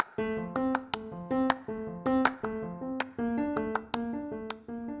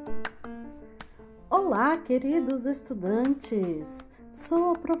Olá, queridos estudantes!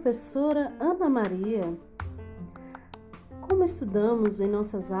 Sou a professora Ana Maria. Como estudamos em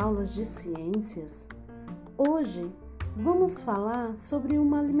nossas aulas de ciências, hoje vamos falar sobre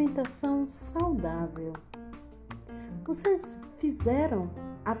uma alimentação saudável. Vocês fizeram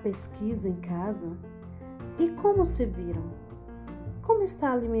a pesquisa em casa? E como se viram? Como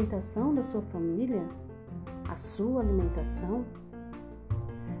está a alimentação da sua família? A sua alimentação?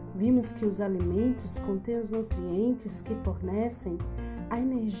 Vimos que os alimentos contêm os nutrientes que fornecem a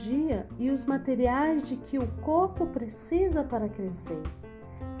energia e os materiais de que o corpo precisa para crescer,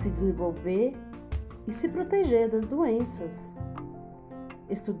 se desenvolver e se proteger das doenças.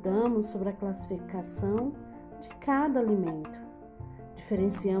 Estudamos sobre a classificação de cada alimento.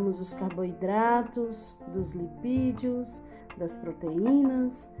 Diferenciamos os carboidratos, dos lipídios, das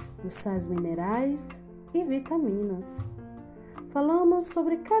proteínas, dos sais minerais e vitaminas. Falamos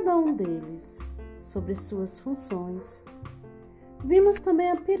sobre cada um deles, sobre suas funções. Vimos também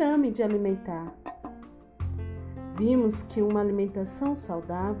a pirâmide alimentar. Vimos que uma alimentação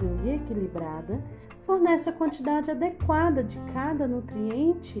saudável e equilibrada fornece a quantidade adequada de cada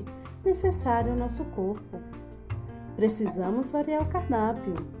nutriente necessário ao nosso corpo. Precisamos variar o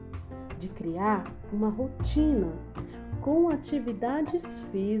cardápio, de criar uma rotina com atividades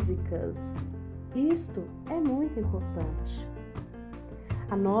físicas. Isto é muito importante.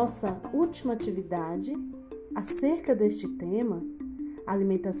 A nossa última atividade acerca deste tema,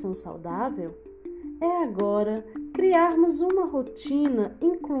 alimentação saudável, é agora criarmos uma rotina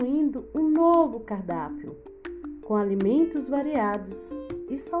incluindo um novo cardápio, com alimentos variados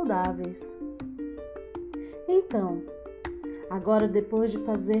e saudáveis. Então, agora depois de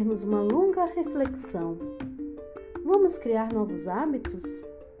fazermos uma longa reflexão, vamos criar novos hábitos?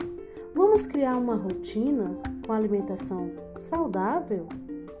 Vamos criar uma rotina com alimentação saudável?